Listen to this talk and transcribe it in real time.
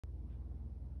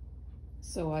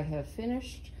So I have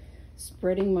finished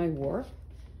spreading my warp,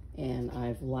 and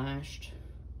I've lashed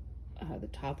the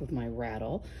top of my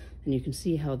rattle, and you can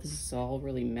see how this is all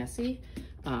really messy.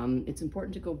 It's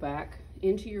important to go back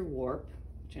into your warp,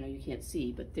 which I know you can't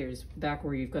see, but there's back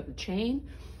where you've got the chain,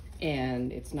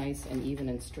 and it's nice and even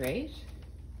and straight.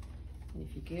 And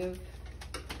if you give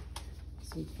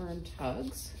some firm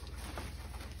tugs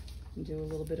and do a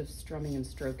little bit of strumming and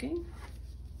stroking,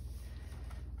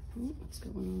 what's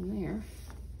going on there?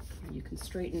 You can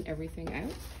straighten everything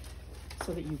out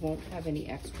so that you won't have any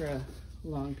extra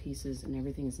long pieces, and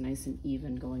everything is nice and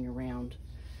even going around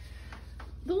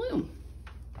the loom.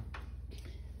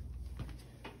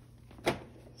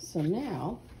 So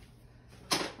now,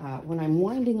 when I'm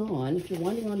winding on, if you're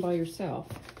winding on by yourself,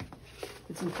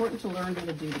 it's important to learn how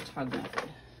to do the tug method.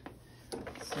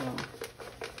 So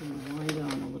I'm gonna wind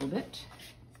on a little bit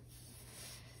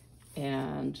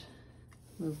and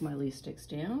move my leaf sticks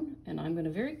down, and I'm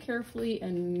gonna very carefully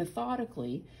and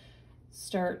methodically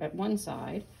start at one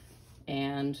side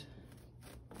and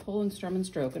pull and strum and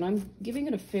stroke, and I'm giving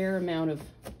it a fair amount of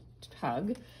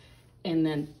tug and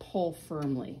then pull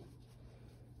firmly.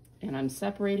 And I'm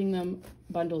separating them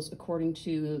bundles according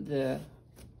to the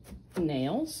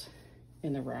nails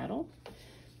in the rattle.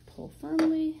 Pull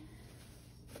firmly,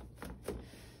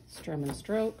 strum and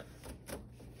stroke,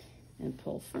 and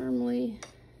pull firmly,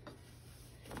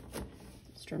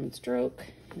 strum and stroke,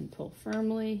 and pull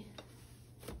firmly,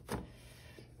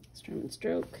 strum and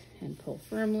stroke, and pull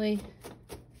firmly,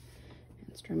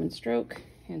 and strum and stroke,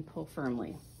 and pull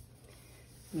firmly.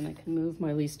 And I can move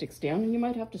my leaf sticks down, and you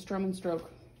might have to strum and stroke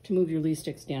to move your leaf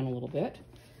sticks down a little bit.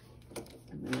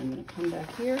 And then I'm going to come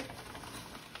back here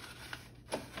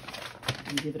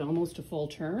and give it almost a full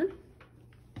turn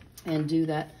and do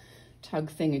that tug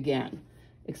thing again,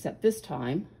 except this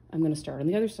time I'm going to start on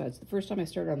the other side. So the first time I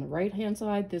started on the right hand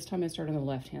side, this time I start on the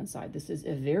left hand side. This is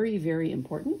a very, very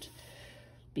important,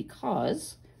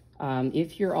 because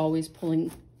if you're always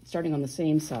starting on the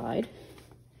same side,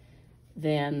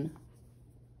 then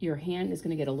your hand is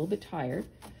going to get a little bit tired.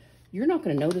 You're not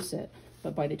going to notice it,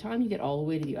 but by the time you get all the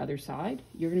way to the other side,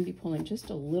 you're going to be pulling just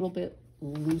a little bit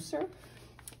looser,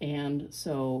 and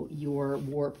so your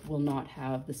warp will not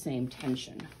have the same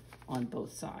tension on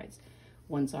both sides.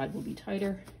 One side will be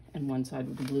tighter and one side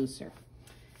will be looser.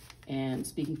 And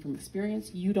speaking from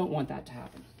experience, you don't want that to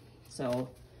happen. So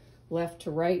left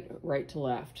to right, right to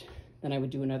left. Then I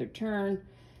would do another turn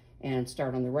and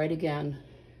start on the right again,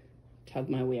 tug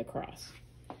my way across.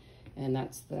 And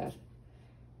that's the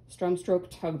strum stroke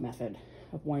tug method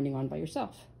of winding on by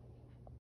yourself.